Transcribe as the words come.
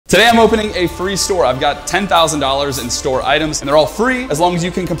Today I'm opening a free store. I've got $10,000 in store items, and they're all free as long as you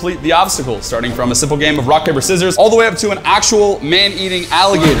can complete the obstacles, starting from a simple game of rock, paper, scissors, all the way up to an actual man-eating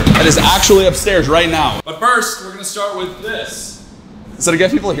alligator that is actually upstairs right now. But first, we're gonna start with this. So to get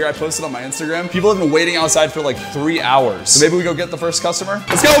people here, I posted on my Instagram. People have been waiting outside for like 3 hours. So maybe we go get the first customer?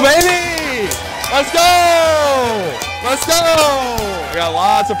 Let's go, baby! Let's go! Let's go! We got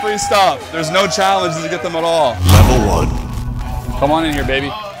lots of free stuff. There's no challenges to get them at all. Level 1. Come on in here,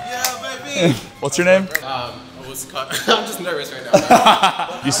 baby. What's your name? I'm just nervous right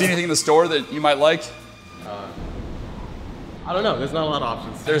now. You see anything in the store that you might like? I don't know, there's not a lot of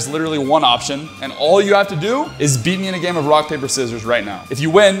options. There's literally one option, and all you have to do is beat me in a game of rock, paper, scissors right now. If you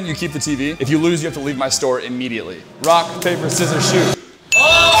win, you keep the TV. If you lose, you have to leave my store immediately. Rock, paper, scissors, shoot.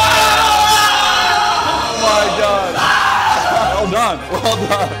 Oh my God. Well done, well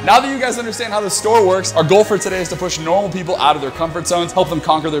done. Now that you guys understand how the store works, our goal for today is to push normal people out of their comfort zones, help them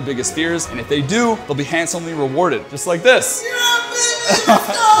conquer their biggest fears, and if they do, they'll be handsomely rewarded, just like this.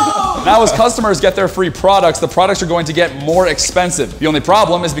 Now as customers get their free products, the products are going to get more expensive. The only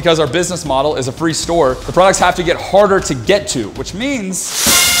problem is because our business model is a free store, the products have to get harder to get to, which means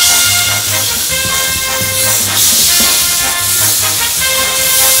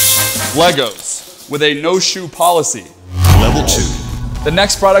Legos with a no-shoe policy. Level 2. The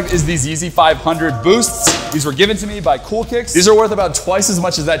next product is these Yeezy 500 boosts. These were given to me by Cool Kicks. These are worth about twice as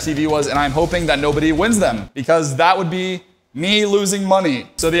much as that TV was, and I'm hoping that nobody wins them because that would be me losing money.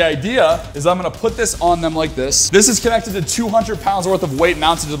 So the idea is I'm gonna put this on them like this. This is connected to 200 pounds worth of weight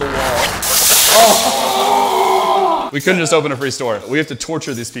mounted to the wall. Oh. We couldn't just open a free store. We have to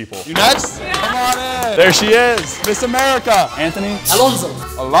torture these people. You next? Come on in. There she is, Miss America. Anthony?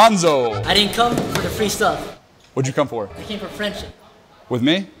 Alonzo. I didn't come for the free stuff. What'd you come for? I came for friendship. With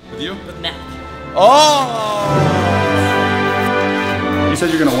me? With you? With Matt. Oh! You said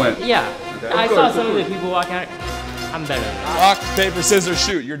you're gonna win. Yeah. Okay. I saw some of the people walking out. I'm better. Rock, paper, scissors,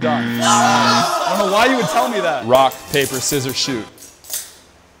 shoot. You're done. I don't know why you would tell me that. Rock, paper, scissors, shoot.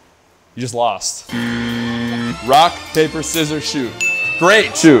 You just lost. Rock, paper, scissors, shoot.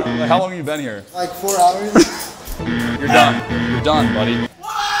 Great. Shoot. Like, how long have you been here? Like 4 hours. You're done. You're done, buddy.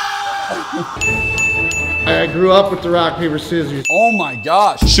 I grew up with the rock, paper, scissors. Oh my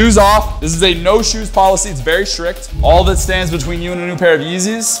gosh. Shoes off. This is a no shoes policy. It's very strict. All that stands between you and a new pair of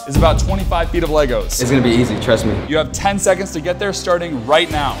Yeezys is about 25 feet of Legos. It's gonna be easy, trust me. You have 10 seconds to get there starting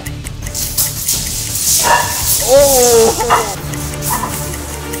right now. Oh!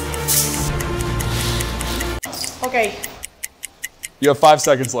 Okay. You have 5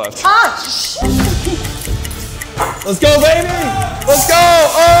 seconds left. Ah, shit. Let's go, baby! Let's go!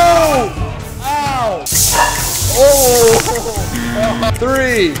 Oh! Ow! Oh!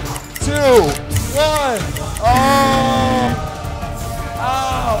 3, 2, 1. Oh!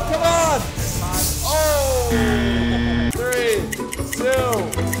 Ow! Come on! Oh! 3,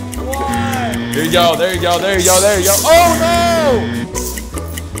 2, 1. There you go, there you go, there you go, there you go. Oh no!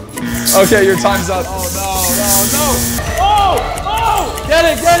 Okay, your time's up. Oh no, no, no! Oh! Oh! Get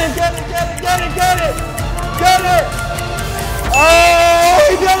it, get it, get it, get it, get it, get it! Get it! Oh!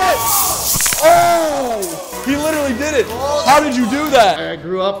 He did it! Oh! He literally did it! How did you do that? I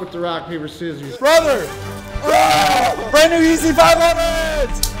grew up with the rock, paper, scissors. Brother! Oh! Brand new Yeezy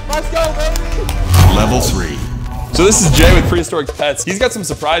 500s! Let's go, baby! Level 3. So this is Jay with Prehistoric Pets. He's got some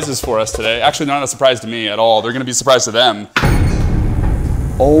surprises for us today. Actually, not a surprise to me at all. They're gonna be a surprise to them.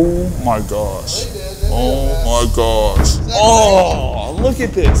 Oh my gosh. Oh my gosh. Oh, look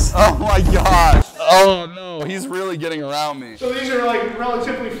at this. Oh my gosh. Oh no, he's really getting around me. So these are like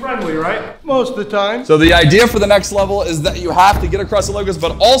relatively friendly, right? Most of the time. So the idea for the next level is that you have to get across the Legos,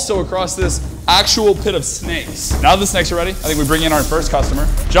 but also across this actual pit of snakes. Now the snakes are ready, I think we bring in our first customer.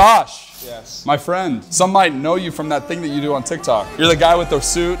 Josh. Yes. My friend. Some might know you from that thing that you do on TikTok. You're the guy with the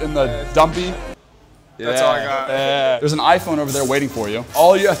suit and the dumpy. That's all I got. Yeah. There's an iPhone over there waiting for you.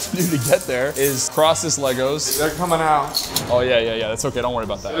 All you have to do to get there is cross this Legos. They're coming out. Oh yeah, yeah, yeah. That's okay. Don't worry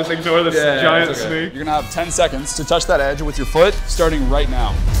about that. Just ignore this giant snake. You're gonna have 10 seconds to touch that edge with your foot, starting right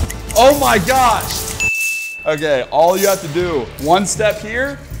now. Oh my gosh! Okay, all you have to do, one step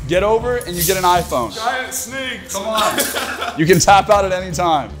here, get over, and you get an iPhone. Giant snakes. Come on. You can tap out at any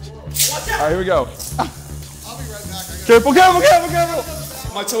time. All right, here we go. I'll be right back. Careful, careful, careful, careful.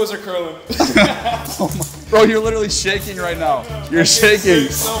 My toes are curling. Oh my, bro, you're literally shaking right now. You're shaking.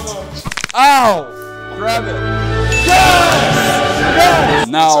 So much. Ow! Grab it. Yes! Yes!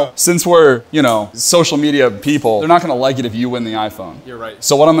 Now, since we're, you know, social media people, they're not gonna like it if you win the iPhone. You're right.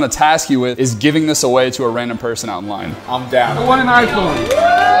 So what I'm gonna task you with is giving this away to a random person out in line. I'm down. I want an iPhone.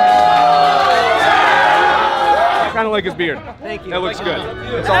 kind of like his beard. Thank you. That looks good.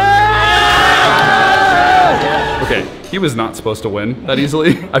 Okay, he was not supposed to win that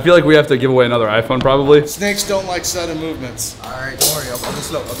easily. I feel like we have to give away another iPhone probably. Snakes don't like sudden movements. Alright, don't worry, I'll be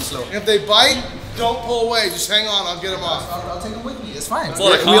slow, I'll be slow. If they bite, don't pull away. Just hang on, I'll get them off. I'll take them with me, it's fine.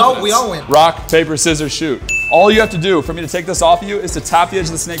 We all win. Rock, paper, scissors, shoot. All you have to do for me to take this off of you is to tap the edge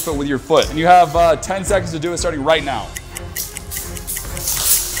of the snake foot with your foot. And you have 10 seconds to do it starting right now.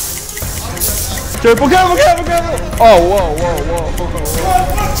 Careful, careful, careful, careful! Oh, whoa, whoa, whoa, whoa.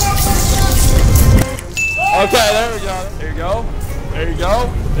 Okay, there we go. There you go. There you go.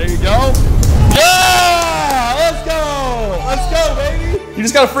 There you go. Yeah! Let's go! Let's go, baby! You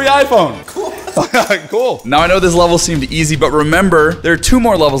just got a free iPhone. Cool. Cool. Now I know this level seemed easy, but remember, there are 2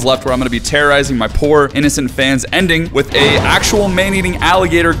 more levels left where I'm gonna be terrorizing my poor, innocent fans, ending with a actual man-eating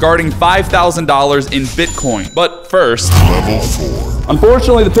alligator guarding $5,000 in Bitcoin. But first, Level 4.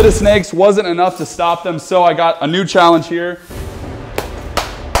 unfortunately, the pit of snakes wasn't enough to stop them, so I got a new challenge here.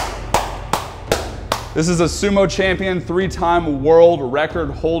 This is a sumo champion, 3-time world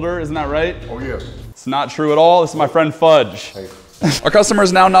record holder, isn't that right? Oh, yes. It's not true at all. This is my friend Fudge. Our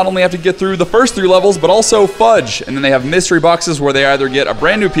customers now not only have to get through the first 3 levels, but also Fudge. And then they have mystery boxes where they either get a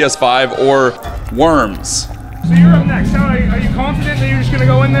brand new PS5 or worms. So you're up next. Are you confident that you're just going to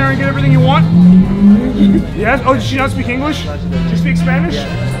go in there and get everything you want? Yes? Oh, does she not speak English? She speaks Spanish?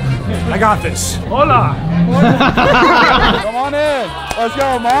 I got this. Hola. Come on in. Let's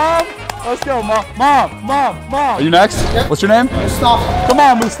go, Mom. Let's go, Mom. Mom. Are you next? Yep. What's your name? Mustafa. Come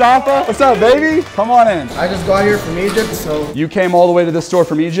on, Mustafa. What's up, baby? Come on in. I just got here from Egypt, so. You came all the way to this store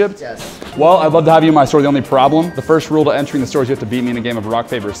from Egypt? Yes. Well, I'd love to have you in my store. The only problem, the first rule to entering the store is you have to beat me in a game of rock,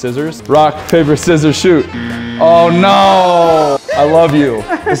 paper, scissors. Rock, paper, scissors, shoot. Oh no! I love you.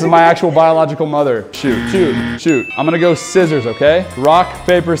 This is my actual biological mother. Shoot, shoot, shoot. I'm gonna go scissors, okay? Rock,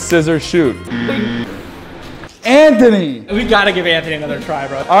 paper, scissors, shoot. Anthony! We gotta give Anthony another try,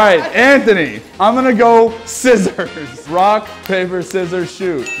 bro. All right, Anthony, I'm gonna go scissors. Rock, paper, scissors,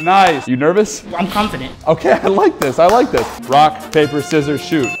 shoot. Nice. You nervous? I'm confident. Okay, I like this. I like this. Rock, paper, scissors,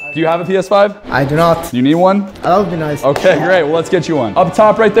 shoot. Do you have a PS5? I do not. Do you need one? That would be nice. Okay, great. Well, let's get you one. Up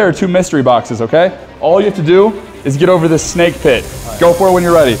top right there are 2 mystery boxes, okay? All you have to do is get over this snake pit. Go for it when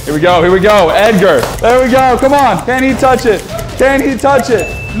you're ready. Here we go, here we go. Edgar, there we go. Come on. Can he touch it? Can he touch it?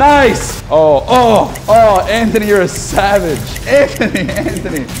 Nice. Oh, Anthony, you're a savage. Anthony.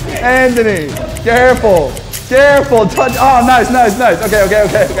 Careful. Touch. Oh, nice.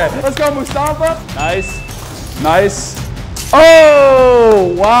 Okay. Let's go, Mustafa. Nice.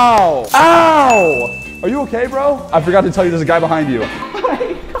 Oh, wow. Ow. Are you okay, bro? I forgot to tell you there's a guy behind you.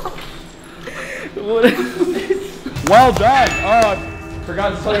 Well done. Oh, I forgot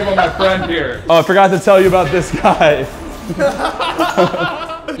to tell you about my friend here. Oh, I forgot to tell you about this guy.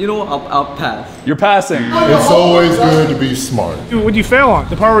 You know what? I'll pass. You're passing. It's always good to be smart. What'd you fail on?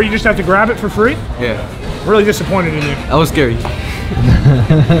 The part where you just have to grab it for free? Yeah. Really disappointed in you. That was scary.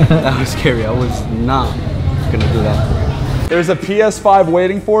 That was scary. I was not gonna do that. There's a PS5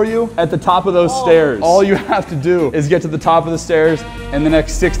 waiting for you at the top of those stairs. All you have to do is get to the top of the stairs in the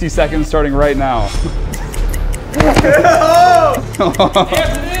next 60 seconds starting right now.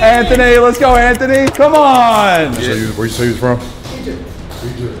 Anthony, let's go, Anthony. Come on. Where you say you was from? Egypt.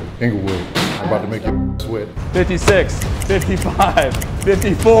 Inglewood. I'm about to make you sweat. 56, 55,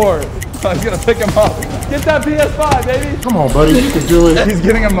 54. I was gonna pick him up. Get that PS5, baby. Come on, buddy. You can do it. He's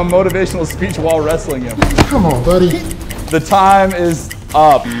getting him a motivational speech while wrestling him. Come on, buddy. The time is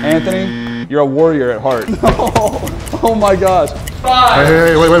up. Anthony, you're a warrior at heart. Oh my gosh. 5.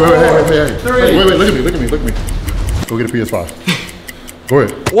 Hey, wait. 3. Wait, look at me. Go get a PS5. Go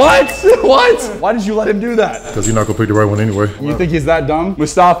ahead. What? Why did you let him do that? Because you're not gonna pick the right one anyway. You think he's that dumb?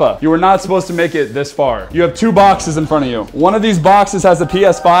 Mustafa, you were not supposed to make it this far. You have 2 boxes in front of you. One of these boxes has a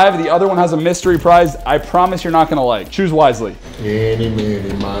PS5, the other one has a mystery prize I promise you're not gonna like. Choose wisely. Any,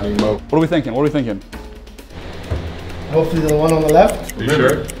 money, mo. What are we thinking? Hopefully the one on the left. Are you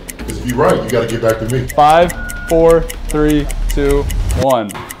sure? Because if you're right, you gotta get back to me. 5, 4, 3, 2,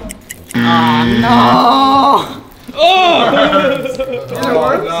 1. No! No.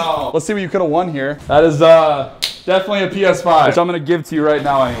 Let's see what you could have won here. That is definitely a PS5, which I'm gonna give to you right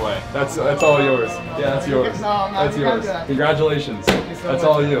now anyway. That's all yours. Yeah, that's yours. That's yours. Congratulations. That's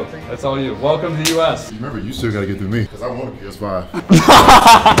all you. That's all you. Welcome to the US. Remember, you still gotta get through me, because I want a PS5.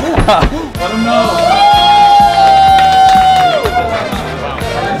 Let him know.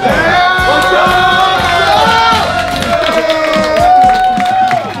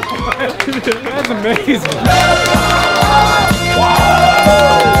 That's amazing.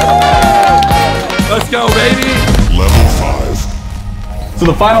 Let's go, baby. Level 5. So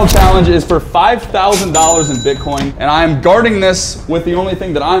the final challenge is for $5,000 in Bitcoin, and I am guarding this with the only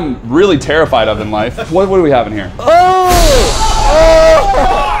thing that I'm really terrified of in life. What do we have in here? Oh!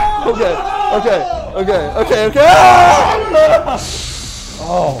 Okay.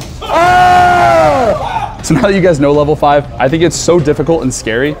 Oh. So now that you guys know level 5, I think it's so difficult and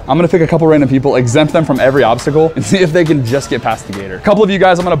scary. I'm gonna pick a couple random people, exempt them from every obstacle, and see if they can just get past the gator. A couple of you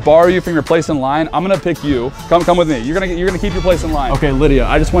guys, I'm gonna borrow you from your place in line. I'm gonna pick you. Come with me. You're gonna keep your place in line. Okay, Lydia,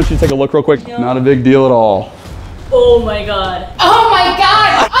 I just want you to take a look real quick. No. Not a big deal at all. Oh my god. Oh my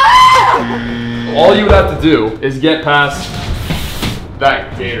god! Ah! All you would have to do is get past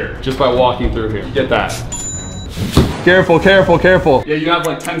that gator just by walking through here. Get that. Careful. Yeah, you have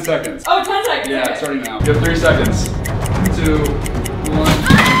like 10 seconds. Oh, 10 seconds. Yeah, okay. starting now. You have 3 seconds. 2, 1.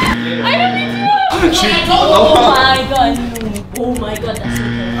 I didn't mean to. Oh my god. Oh my god, that's so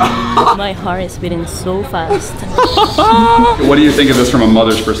terrible. My heart is beating so fast. What do you think of this from a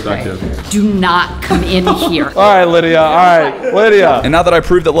mother's perspective? Do not come in here. All right, Lydia. And now that I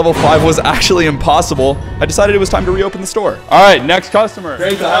proved that level 5 was actually impossible, I decided it was time to reopen the store. All right, next customer.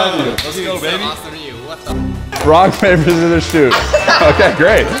 Great to have you. Let's go, baby. Awesome to you. What the? Rock, paper, scissors, shoot. Okay,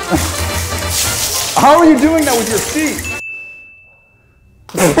 great. How are you doing that with your feet?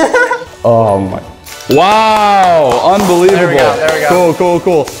 Oh my. Wow, unbelievable. There we go.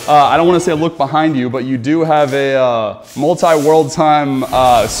 Cool. I don't want to say look behind you, but you do have a multi-world time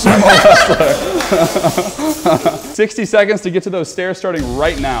sumo wrestler. 60 seconds to get to those stairs starting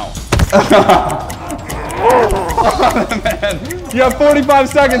right now. Man, you have 45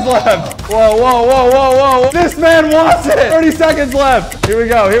 seconds left. Whoa. This man wants it. 30 seconds left. Here we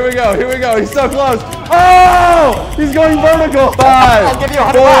go. He's so close. Oh, he's going vertical. 5, I'll give you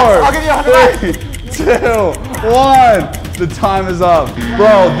 100 bucks. I'll give you 100 3, 2, 1. The time is up.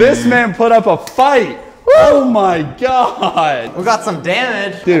 Bro, this man put up a fight. Oh my God. We got some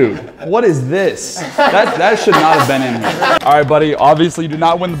damage. Dude, what is this? That should not have been in here. All right, buddy, obviously you did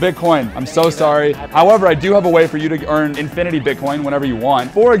not win the Bitcoin. I'm so sorry. However, I do have a way for you to earn infinity Bitcoin whenever you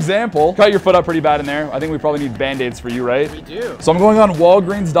want. For example, cut your foot up pretty bad in there. I think we probably need Band-Aids for you, right? We do. So I'm going on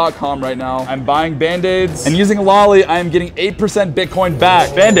Walgreens.com right now. I'm buying Band-Aids, and using Lolli, I am getting 8% Bitcoin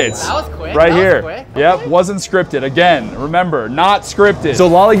back. Band-Aids. That was quick. Right That was here. quick. Yep, wasn't scripted. Again, remember, not scripted. So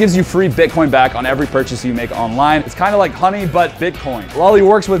Lolli gives you free Bitcoin back on every purchase you make online. It's kind of like honey, but Bitcoin. Lolli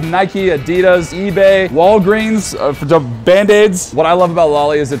works with Nike, Adidas, eBay, Walgreens for the Band-Aids. What I love about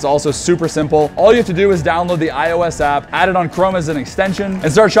Lolli is it's also super simple. All you have to do is download the iOS app, add it on Chrome as an extension,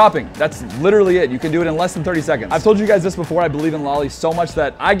 and start shopping. That's literally it. You can do it in less than 30 seconds. I've told you guys this before. I believe in Lolli so much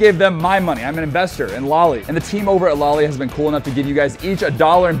that I gave them my money. I'm an investor in Lolli. And the team over at Lolli has been cool enough to give you guys each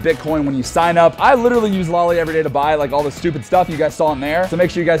 $1 in Bitcoin when you sign up. I literally use Lolli every day to buy like all the stupid stuff you guys saw in there. So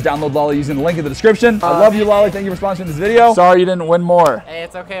make sure you guys download Lolli using the link in the description. I love you, Lolli. Thank you for sponsoring this video. Sorry you didn't win more. Hey,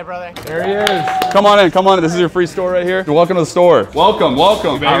 it's okay, brother. There he is. Come on in. This is your free store right here. Welcome to the store. Welcome. All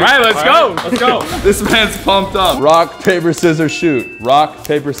right, let's go. This man's pumped up. Rock, paper, scissors, shoot. Rock,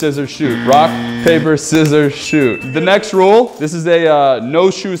 paper, scissors, shoot. Rock, paper, scissors, shoot. The next rule, this is a no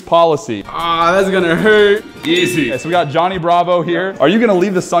shoes policy. Ah, that's gonna hurt. Easy. Okay, so we got Johnny Bravo here. Are you gonna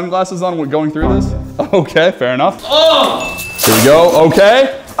leave the sunglasses on when going through this? Okay, fair enough. Oh! Here we go.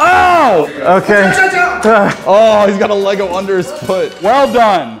 Okay. Oh! Okay. Oh, he's got a Lego under his foot. Well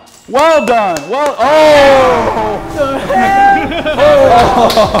done. Oh!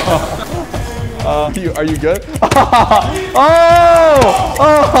 Are you good? Ow!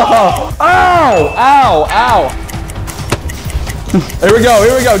 Here we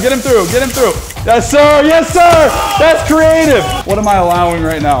go. Get him through. Yes, sir. That's creative. What am I allowing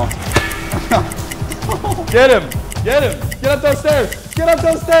right now? Get him. Get up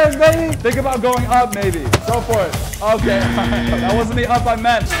those stairs, baby. Think about going up, maybe. Go for it. Okay. That wasn't the up I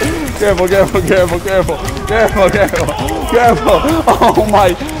meant. Careful. Oh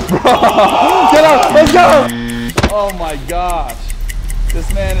my, bro. Get up. Let's go. Oh my gosh. This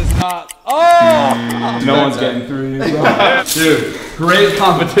man is not. Oh! No one's getting through you, bro. Dude, great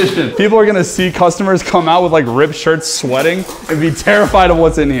competition. People are gonna see customers come out with like ripped shirts sweating and be terrified of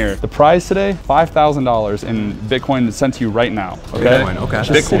what's in here. The prize today, $5,000 in Bitcoin sent to you right now. Okay? Bitcoin, okay.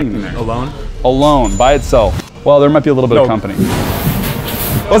 Just sitting in there. Alone, by itself. Well, there might be a little bit of company.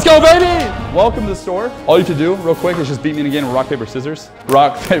 Let's go, baby! Welcome to the store. All you have to do, real quick, is just beat me again with rock, paper, scissors.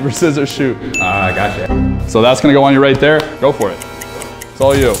 Rock, paper, scissors, shoot. Ah, gotcha. So that's gonna go on you right there. Go for it. It's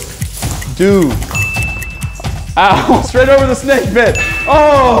all you. Dude. Ow, straight over the snake bit.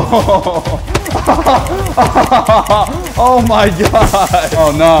 Oh. Oh my God.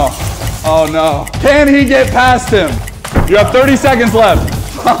 Oh no. Can he get past him? You have 30 seconds left.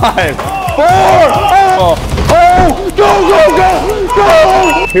 5, 4, oh. Go!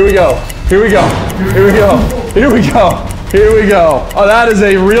 Here we go. Here we go. Here we go. Here we go. Here we go. Oh, that is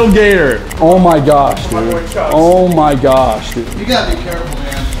a real gator. Oh my gosh, dude. Oh my gosh, dude. You gotta be careful,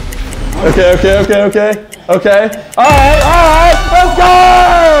 man. Okay. Okay. All right. Let's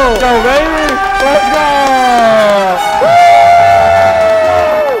go! Go, baby. Let's go! Woo!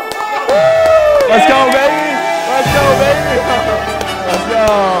 Let's go, baby. Let's go, baby. Let's go.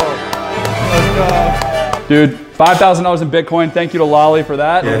 Dude, $5,000 in Bitcoin. Thank you to Lolli for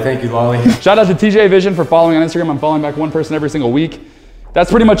that. Yeah, thank you, Lolli. Shout out to TJ Vision for following on Instagram. I'm following back one person every single week.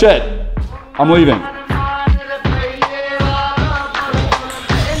 That's pretty much it. I'm leaving.